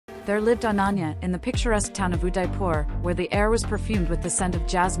there lived Ananya in the picturesque town of Udaipur, where the air was perfumed with the scent of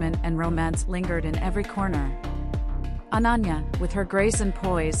jasmine and romance lingered in every corner. Ananya, with her grace and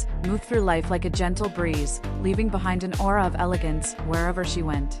poise, moved through life like a gentle breeze, leaving behind an aura of elegance wherever she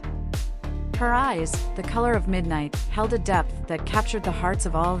went. Her eyes, the color of midnight, held a depth that captured the hearts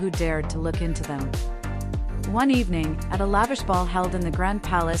of all who dared to look into them. One evening, at a lavish ball held in the Grand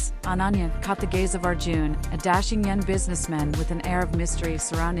Palace, Ananya caught the gaze of Arjun, a dashing young businessman with an air of mystery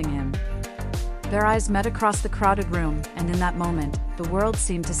surrounding him. Their eyes met across the crowded room, and in that moment, the world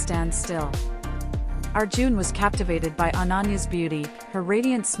seemed to stand still. Arjun was captivated by Ananya's beauty, her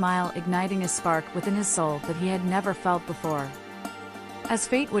radiant smile igniting a spark within his soul that he had never felt before. As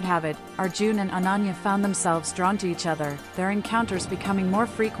fate would have it, Arjun and Ananya found themselves drawn to each other, their encounters becoming more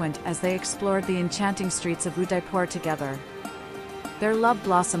frequent as they explored the enchanting streets of Udaipur together. Their love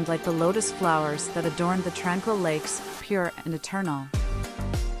blossomed like the lotus flowers that adorned the tranquil lakes, pure and eternal.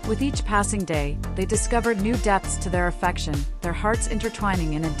 With each passing day, they discovered new depths to their affection, their hearts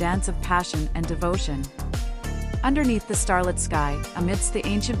intertwining in a dance of passion and devotion. Underneath the starlit sky, amidst the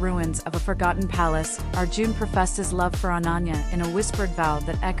ancient ruins of a forgotten palace, Arjun professed his love for Ananya in a whispered vow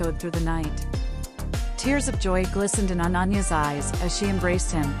that echoed through the night. Tears of joy glistened in Ananya's eyes as she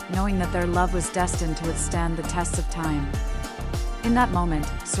embraced him, knowing that their love was destined to withstand the tests of time. In that moment,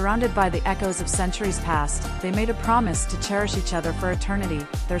 surrounded by the echoes of centuries past, they made a promise to cherish each other for eternity,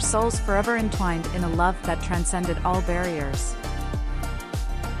 their souls forever entwined in a love that transcended all barriers.